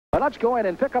But let's go in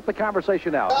and pick up the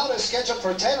conversation now. Bout is scheduled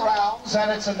for 10 rounds,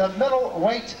 and it's in the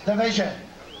middleweight division.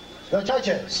 The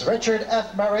judges, Richard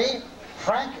F. Murray,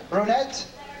 Frank Brunette,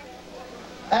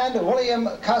 and William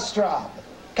Kastrab.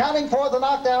 Counting for the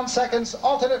knockdown seconds,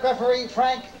 alternate referee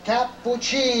Frank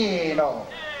Cappuccino.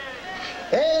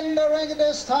 In the ring at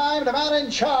this time, the man in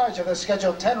charge of the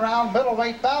scheduled 10-round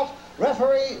middleweight bout,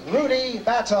 referee Rudy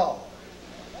Battle.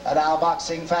 And now,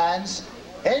 boxing fans,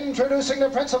 introducing the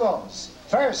principals.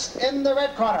 First, in the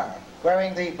red corner,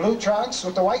 wearing the blue trunks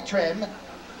with the white trim,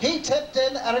 he tipped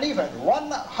in at an even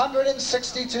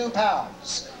 162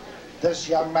 pounds. This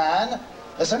young man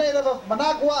is a native of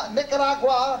Managua,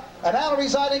 Nicaragua, and now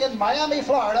residing in Miami,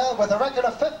 Florida, with a record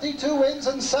of 52 wins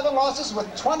and 7 losses with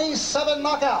 27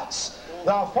 knockouts.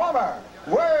 The former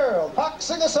World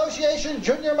Boxing Association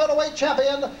Junior Middleweight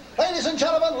Champion. Ladies and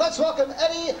gentlemen, let's welcome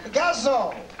Eddie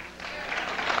Gazo.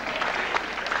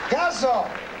 Gazo.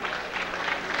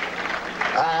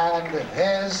 And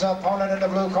his opponent in the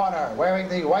blue corner, wearing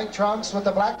the white trunks with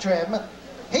the black trim,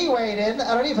 he weighed in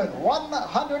at an even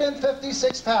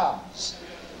 156 pounds.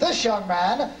 This young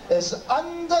man is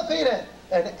undefeated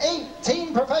in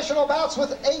 18 professional bouts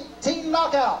with 18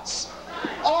 knockouts.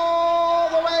 All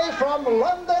the way from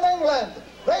London, England.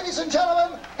 Ladies and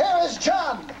gentlemen, here is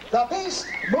John, the Beast,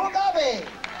 Mugabi.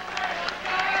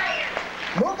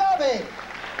 Mugabi.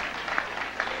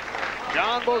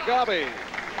 John Mugabi,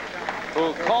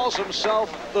 who calls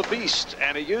himself the Beast,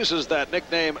 and he uses that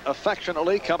nickname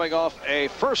affectionately, coming off a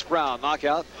first-round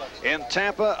knockout in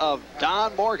Tampa of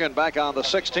Don Morgan back on the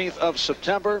 16th of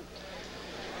September.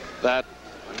 That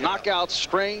knockout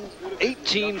string,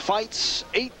 18 fights,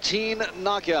 18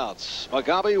 knockouts.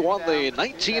 Mugabi won the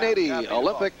 1980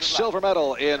 Olympic silver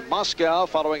medal in Moscow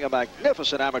following a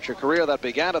magnificent amateur career that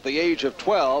began at the age of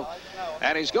 12.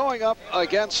 And he's going up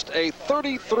against a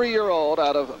 33-year-old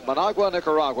out of Managua,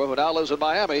 Nicaragua, who now lives in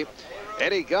Miami,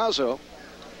 Eddie Gazo.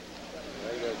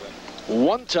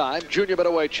 One-time junior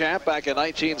middleweight champ back in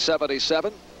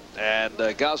 1977. And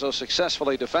Gazo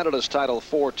successfully defended his title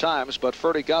 4 times, but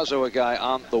Ferdy Gazo, a guy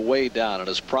on the way down. In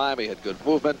his prime, he had good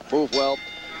movement, moved well,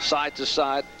 side to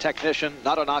side, technician,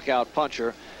 not a knockout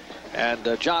puncher. And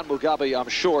John Mugabi, I'm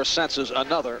sure, senses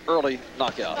another early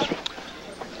knockout.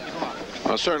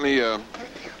 Well, certainly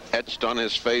etched on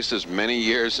his face is many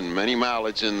years and many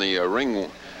mileage in the ring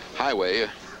highway.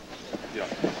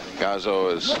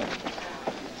 Gazo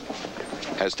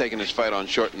has taken his fight on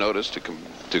short notice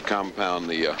to compound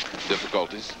the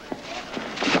difficulties.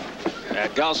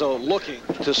 And Gazo looking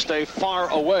to stay far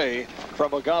away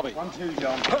from Mugabi. 1-2,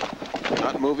 John.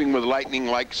 Not moving with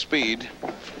lightning-like speed.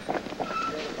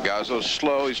 Gazo's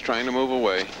slow. He's trying to move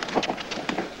away.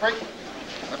 Right.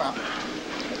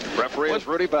 Referee is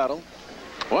Rudy Battle.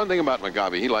 One thing about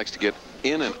Mugabi, he likes to get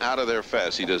in and out of there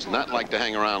fast. He does not like to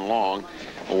hang around long.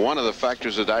 One of the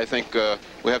factors that I think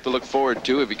we have to look forward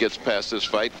to if he gets past this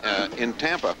fight in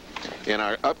Tampa, in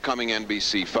our upcoming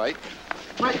NBC fight,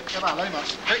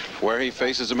 where he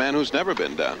faces a man who's never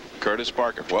been down, Curtis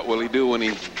Parker. What will he do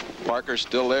when Parker's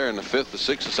still there in the 5th, the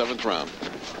 6th, the 7th round?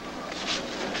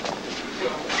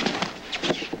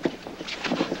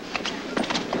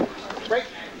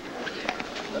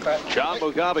 John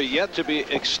Mugabi yet to be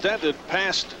extended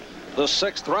past the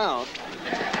 6th round.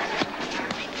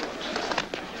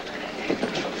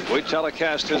 We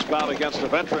telecast his bout against the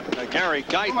veteran Gary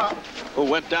Guyton, who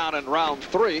went down in round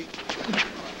 3.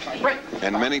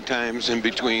 And many times in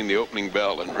between the opening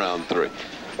bell and round 3.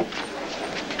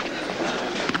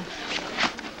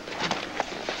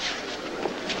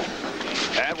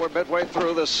 And we're midway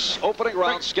through this opening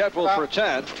round scheduled for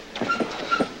 10.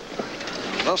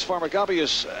 Thus far, Mugabi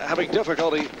is having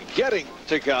difficulty getting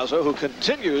to Gazo, who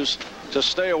continues to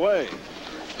stay away.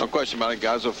 No question about it.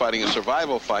 Gazo fighting a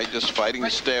survival fight, just fighting to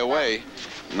stay away,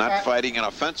 not fighting an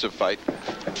offensive fight.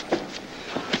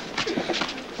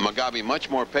 Mugabi much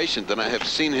more patient than I have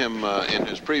seen him in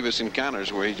his previous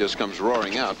encounters, where he just comes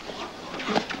roaring out.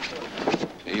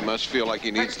 He must feel like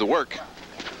he needs the work.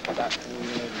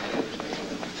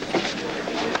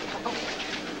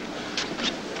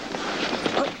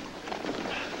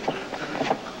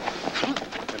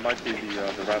 Might be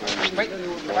the rattling.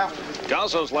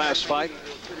 Gazo's last fight,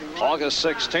 August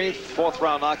 16th, 4th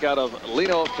round knockout of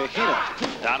Lino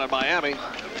Quijano down in Miami.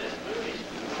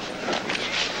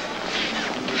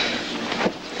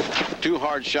 2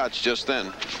 hard shots just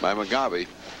then by Mugabi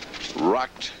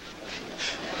rocked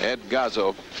Ed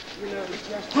Gazo.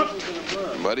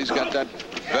 But he's got that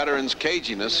veteran's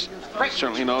caginess. He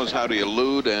certainly knows how to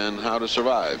elude and how to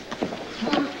survive.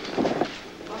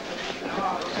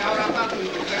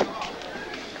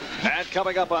 And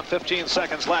coming up on 15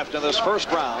 seconds left in this first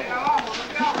round,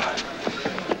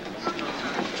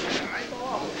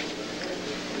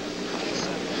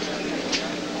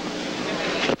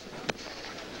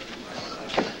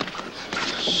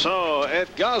 Ed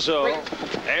Gazo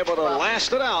able to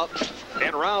last it out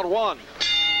in round one.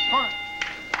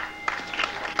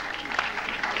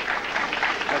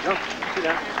 Sit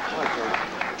down.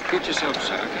 Get yourself,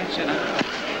 sir. Okay, sit down.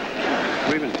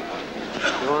 Reuben.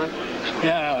 All right?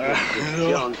 Yeah, all right.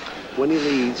 John, when he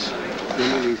leads,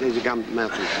 there's a gum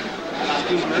mouthful.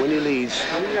 When he leads,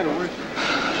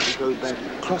 he goes back,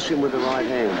 cross him with the right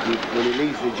hand. When he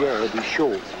leaves the jab, he's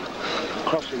short.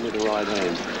 Cross him with the right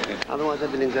hand. Otherwise,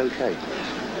 everything's okay.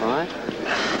 All right?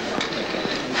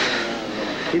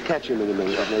 You catch him in a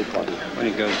minute, no problem. When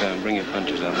he goes down, bring your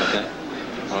punches up, okay?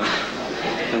 All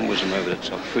right? Don't whiz him over the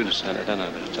top, through the centre, then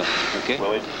over the top, okay?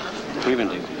 Reuben,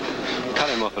 cut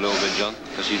him off a little bit, John,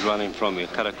 because he's running from you.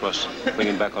 Cut across, bring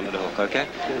him back onto the hook, okay?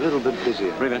 You're a little bit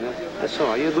busier. Reuben. That's all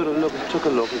right. You're good at look. Took a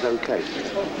look. It's okay.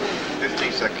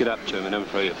 15 seconds. Get up to him and then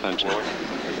throw your punch out.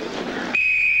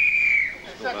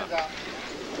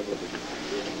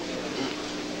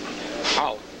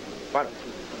 Ow. Right.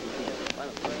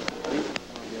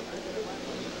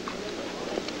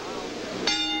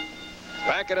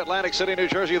 Back in Atlantic City, New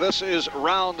Jersey, this is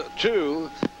round two.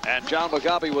 And John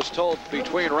Mugabi was told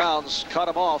between rounds, cut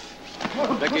him off.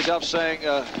 Mickey Duff saying,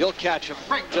 you'll catch him,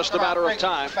 just a matter of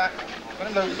time.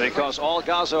 Because all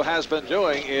Gazo has been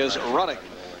doing is running.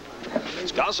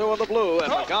 It's Gazo in the blue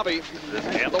and Mugabi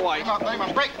in the white.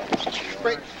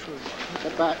 Break.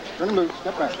 Step back. Turn and move.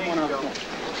 Step back. Come on out.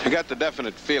 I got the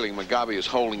definite feeling Mugabi is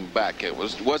holding back. It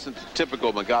wasn't the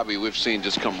typical Mugabi we've seen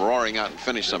just come roaring out and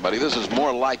finish somebody. This is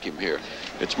more like him here.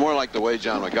 It's more like the way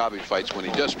John Mugabi fights when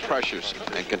he just pressures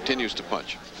and continues to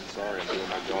punch. Sorry, I'm doing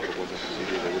my job. It wasn't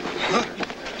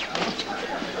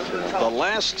procedure. The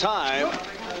last time,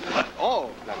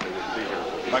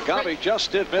 Mugabi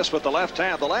just did miss with the left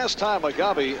hand. The last time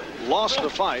Mugabi lost the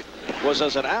fight was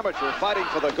as an amateur fighting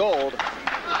for the gold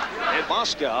in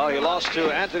Moscow. He lost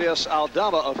to Andreas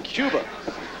Aldama of Cuba.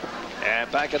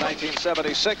 And back in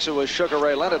 1976, it was Sugar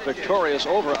Ray Leonard victorious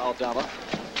over Aldama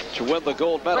to win the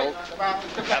gold medal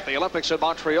at the Olympics in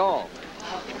Montreal.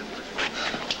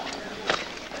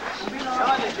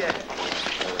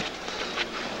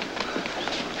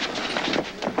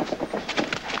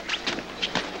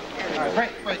 All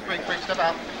right, break. Step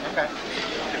out. Okay.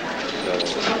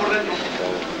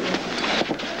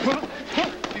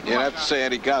 You'd have to say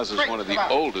Eddie Gazo is one of the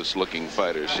oldest looking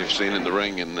fighters you've seen in the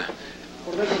ring in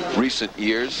recent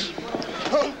years.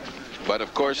 But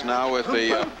of course now with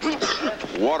the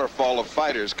waterfall of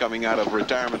fighters coming out of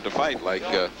retirement to fight like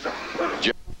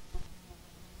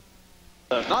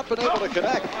Not been able to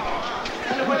connect.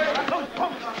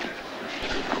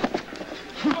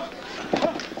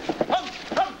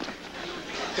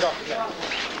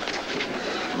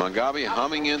 Mugabi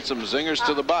humming in some zingers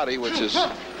to the body, which is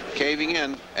caving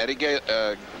in Eddie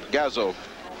Gazo.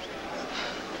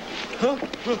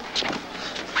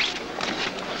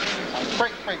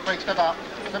 Break, step out.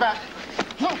 Step back.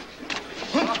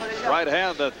 Right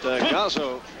hand that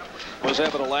Gazo was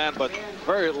able to land, but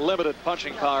very limited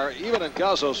punching power. Even in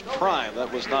Gazo's prime,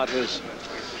 that was not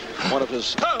one of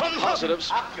his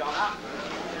positives.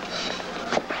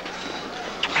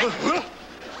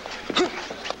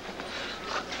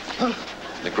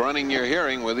 The grunting you're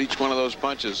hearing with each one of those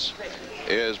punches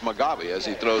is Mugabi as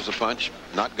he throws the punch,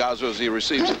 not Gazo as he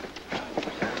receives it.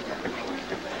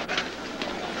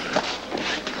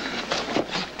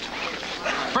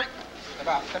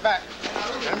 Step back.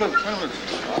 Turn loose.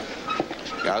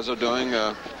 Gazo doing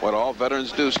what all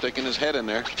veterans do, sticking his head in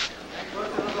there.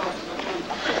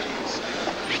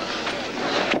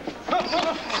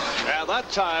 And that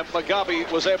time, Mugabi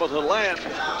was able to land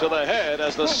to the head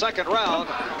as the second round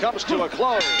comes to a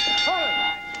close.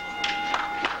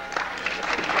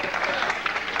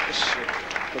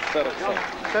 Pathetic fight.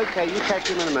 It's okay. You catch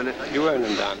him in a minute. You own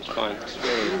him down, it's fine.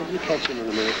 You catch him in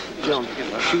a minute. John,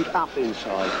 shoot up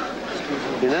inside.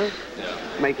 You know? Yeah.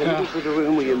 Make a little bit of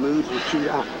room where you move and shoot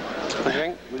up. You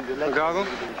think? Move your legs. Goggle?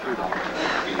 Shoot up.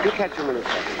 You catch him in a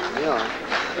second. You all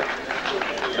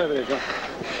right? Over there, John.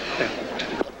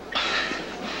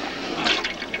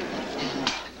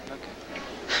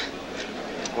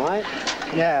 All right?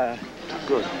 Yeah.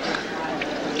 Good.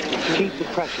 Keep the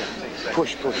pressure.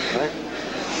 Push, right?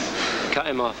 Cut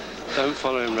him off. Don't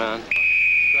follow him round.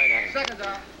 Straight at him. Seconds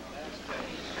out.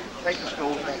 Take the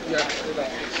stool. Yeah, stay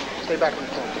back. Stay back on the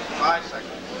stool. 5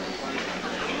 seconds.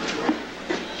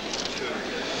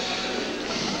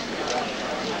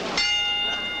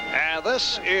 And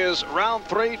this is round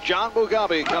three. John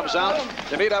Mugabi comes out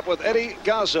to meet up with Eddie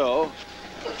Gazo.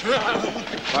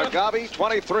 Mugabi,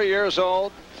 23 years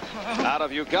old, out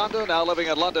of Uganda, now living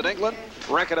in London, England.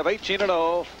 Record of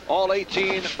 18-0, all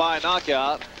 18 by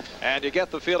knockout. And you get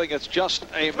the feeling it's just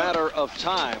a matter of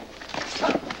time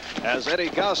as Eddie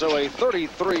Gazo, a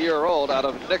 33-year-old out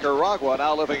of Nicaragua,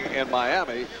 now living in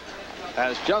Miami,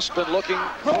 has just been looking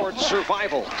towards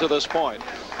survival to this point.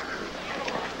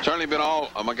 Certainly been all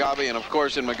Mugabi, and of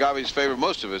course in Mugabi's favor,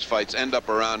 most of his fights end up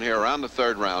around here, around the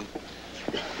third round.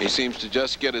 He seems to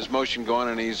just get his motion going,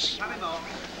 and he's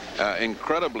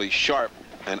incredibly sharp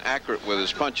and accurate with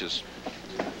his punches.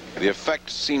 The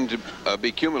effects seem to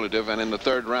be cumulative, and in the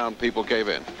third round, people gave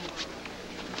in.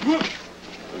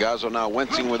 Gazo now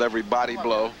wincing with every body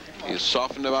blow. He's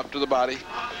softened him up to the body.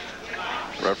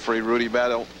 Referee Rudy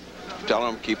Battle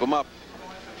telling him, keep him up.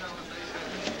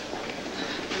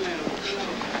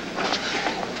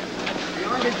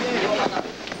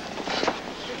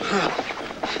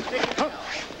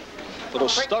 Little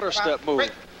stutter step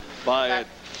move by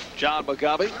John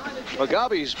Mugabi.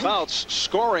 Mugabi's bouts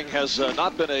scoring has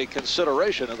not been a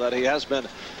consideration, in that he has been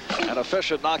an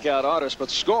efficient knockout artist, but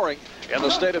scoring in the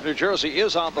state of New Jersey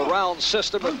is on the round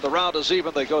system. If the round is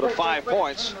even, they go to 5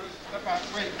 points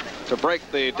to break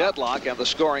the deadlock, and the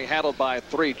scoring handled by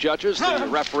 3 judges. The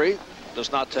referee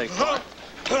does not take part.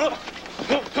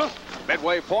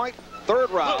 Midway point, third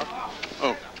round.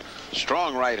 Oh,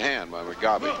 strong right hand by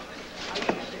Mugabi.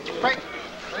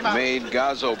 Made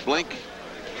Gazo blink.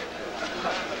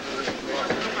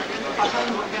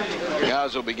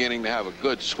 Gazo beginning to have a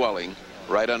good swelling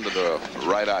right under the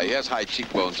right eye. He has high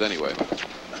cheekbones anyway.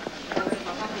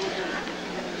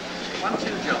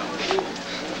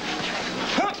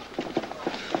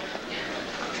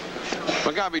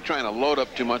 Mugabi trying to load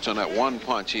up too much on that one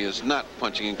punch. He is not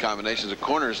punching in combinations. The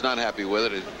corner is not happy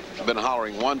with it. He's been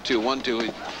hollering 1-2,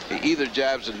 1-2. He either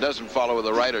jabs and doesn't follow with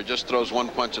the right, or just throws one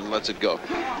punch and lets it go.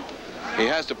 He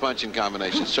has to punch in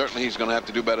combinations. Certainly he's going to have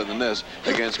to do better than this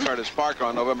against Curtis Parker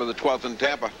on November the 12th in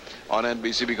Tampa on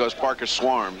NBC, because Parker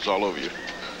swarms all over you.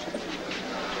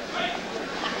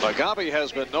 Mugabi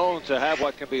has been known to have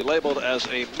what can be labeled as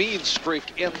a mean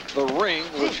streak in the ring,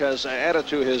 which has added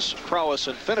to his prowess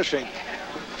in finishing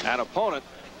an opponent,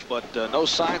 but no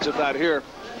signs of that here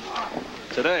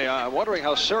today. I'm wondering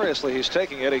how seriously he's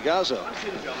taking Eddie Gazo.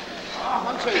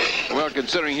 Well,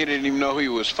 considering he didn't even know who he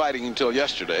was fighting until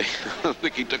yesterday, I don't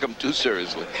think he took him too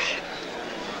seriously.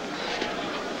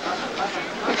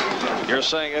 You're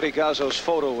saying Eddie Gazo's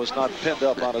photo was not pinned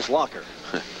up on his locker?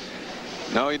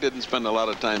 No, he didn't spend a lot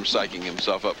of time psyching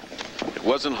himself up. It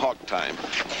wasn't hawk time.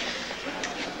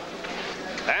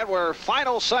 And we're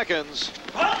final seconds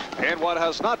in what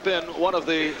has not been one of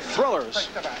the thrillers.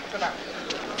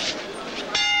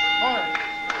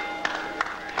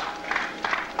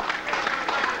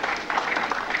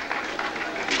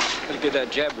 Get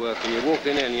that jab working. You're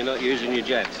walking in, you're not using your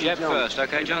jab. Jab first,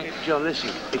 okay, John? John,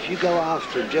 listen, if you go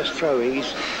after him just throwing,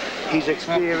 he's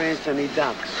experienced and he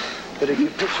ducks. But if you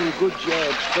put some good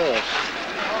jabs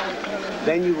first,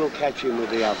 then you will catch him with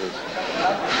the others.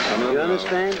 You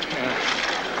understand?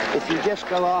 Yeah. If you just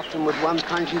go after him with one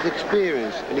punch, he's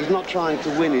experienced. And he's not trying to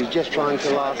win, he's just trying to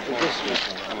last the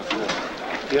distance.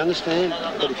 You understand?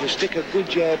 But if you stick a good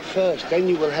jab first, then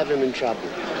you will have him in trouble.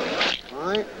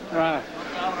 All right? Right.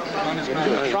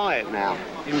 Try it now.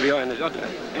 In behind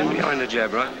the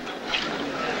jab, right?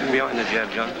 In behind the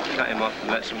jab, John. Cut him off and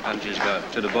let some punches go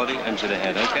to the body and to the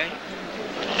head, okay?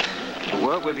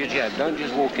 Work with your jab. Don't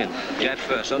just walk in. Jab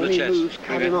first on the chest. When he moves,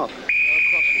 cut him off.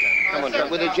 Come on, John.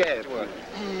 With a jab.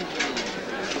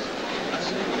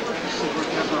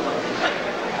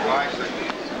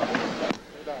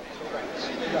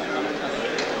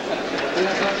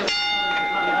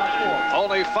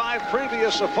 Only 5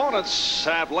 previous opponents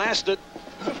have lasted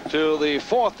to the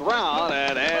 4th round,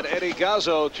 and add Eddie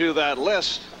Gazo to that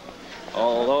list.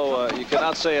 Although you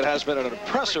cannot say it has been an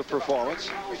impressive performance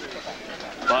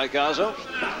by Gazo.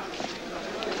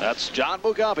 That's John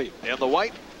Mugabi in the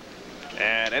white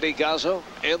and Eddie Gazo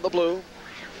in the blue.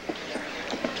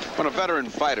 When a veteran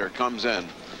fighter comes in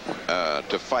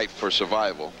to fight for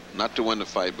survival, not to win the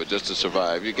fight, but just to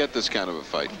survive, you get this kind of a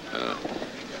fight.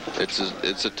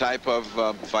 It's a type of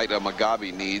fight a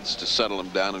Mugabi needs to settle him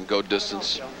down and go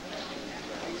distance.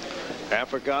 And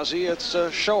for Gazi, it's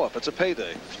a show-up. It's a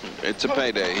payday. It's a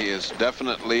payday. He is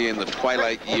definitely in the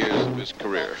twilight years of his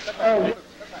career.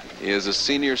 He is a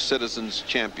senior citizens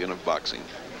champion of boxing.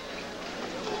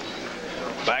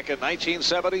 Back in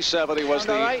 1977, he was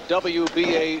the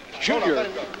WBA junior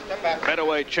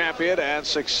middleweight champion and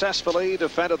successfully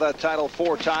defended that title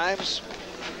 4 times.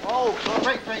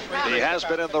 He has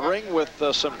been in the ring with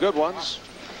some good ones.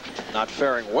 Not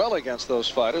faring well against those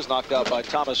fighters. Knocked out by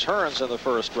Thomas Hearns in the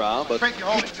 1st round, but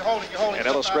an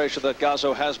illustration that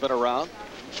Gazo has been around.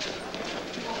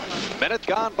 Minute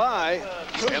gone by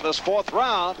in this fourth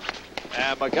round,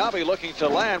 and Mugabi looking to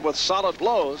land with solid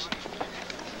blows.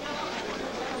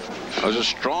 Those are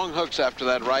strong hooks after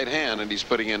that right hand, and he's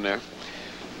putting in there.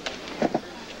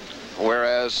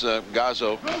 Whereas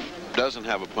Gazo doesn't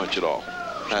have a punch at all.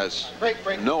 Has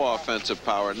no offensive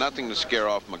power, nothing to scare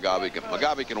off Mugabi.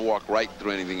 Mugabi can walk right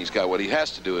through anything he's got. What he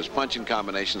has to do is punch in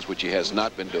combinations, which he has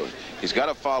not been doing. He's got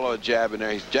to follow a jab in there.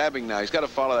 He's jabbing now. He's got to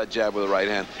follow that jab with the right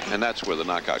hand, and that's where the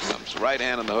knockout comes. Right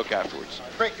hand and the hook afterwards.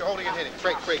 Break, you're holding and hitting.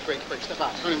 Break. Step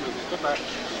out. Good back.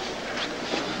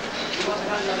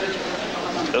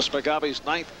 This Mugabi's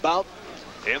 9th bout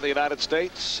in the United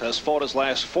States. Has fought his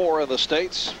last 4 in the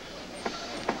States.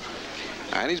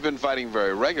 And he's been fighting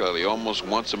very regularly, almost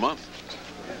once a month.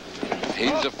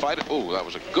 He's a fighter. Oh, that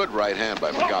was a good right hand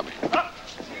by Mugabi.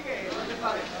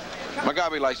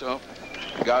 Mugabi likes, oh,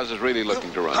 Gazo's really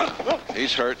looking to run now.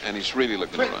 He's hurt, and he's really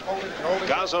looking to run.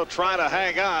 Gazo trying to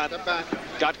hang on.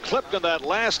 Got clipped in that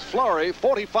last flurry.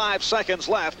 45 seconds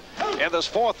left in this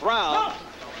fourth round.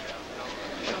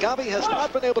 Mugabi has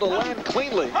not been able to land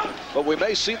cleanly, but we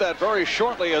may see that very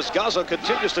shortly as Gazo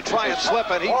continues to try and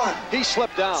slip, and he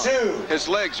slipped down. His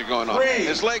legs are going on him.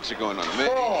 His legs are going on him.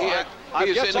 I've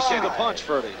yet to see the punch,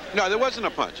 Ferdy. No, there wasn't a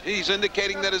punch. He's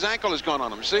indicating that his ankle has gone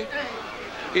on him, see?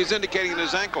 He's indicating that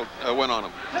his ankle went on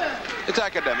him. It's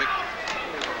academic.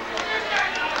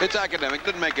 It's academic.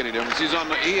 Doesn't make any difference.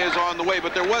 He is on the way,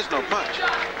 but there was no punch.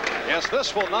 Yes,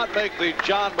 this will not make the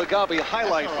John Mugabi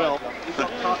highlight film.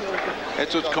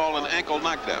 That's what's called an ankle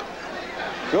knockdown.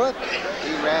 Good.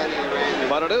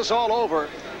 But it is all over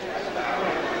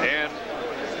in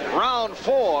round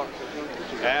 4,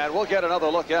 and we'll get another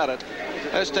look at it.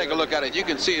 Let's take a look at it. You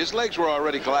can see his legs were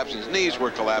already collapsing. His knees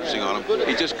were collapsing on him.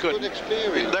 He just couldn't.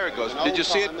 There it goes. Did you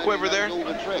see it quiver there? Good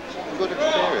experience.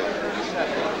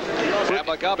 And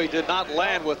Mugabi did not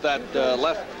land with that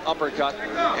left uppercut.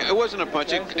 It wasn't a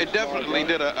punch. It definitely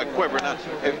did a quiver. Now,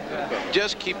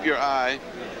 just keep your eye.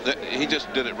 He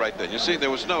just did it right then. You see, there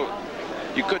was no.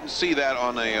 You couldn't see that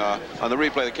on the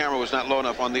replay. The camera was not low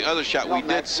enough. On the other shot, we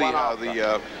did see how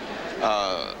the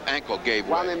ankle gave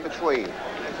way. One in between.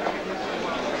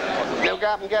 They'll go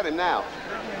up and get him now.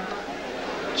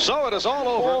 So it is all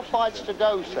over. 4 fights to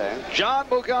go, Sam. John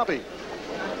Mugabi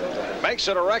makes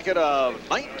it a record of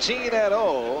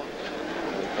 19-0.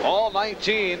 All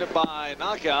 19 by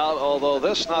knockout, although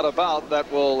this not a bout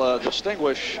that will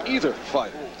distinguish either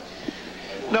fighter.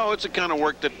 No, it's the kind of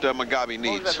work that Mugabi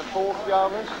needs. Was that the 4th,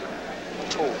 Jarvis?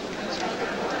 4th.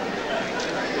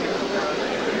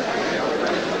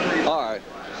 All right.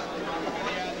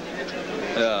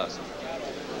 Yeah.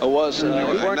 It was. If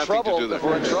we're in trouble,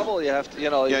 you have to.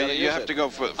 You have to go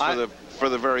for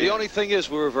the very. The only thing is,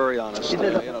 we were very honest.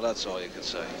 That's all you could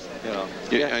say.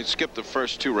 And skip the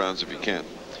first 2 rounds if you can.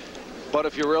 But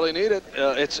if you really need it,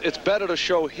 it's better to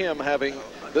show him having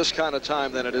this kind of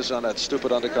time than it is on that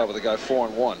stupid undercard with the guy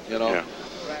 4-1. Yeah.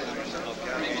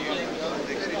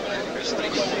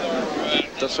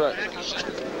 That's right.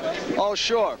 Oh,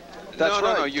 sure. That's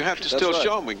right. No. You have to still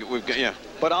show him. We've got, yeah.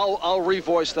 But I'll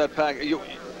revoice that pack. Do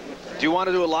you want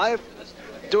to do it live?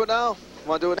 Do it now.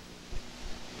 Want to do it?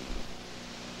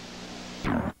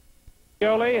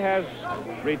 Yoli has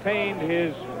retained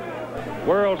his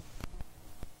world.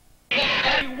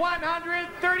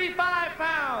 135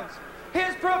 pounds.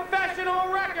 His professional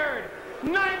record,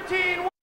 19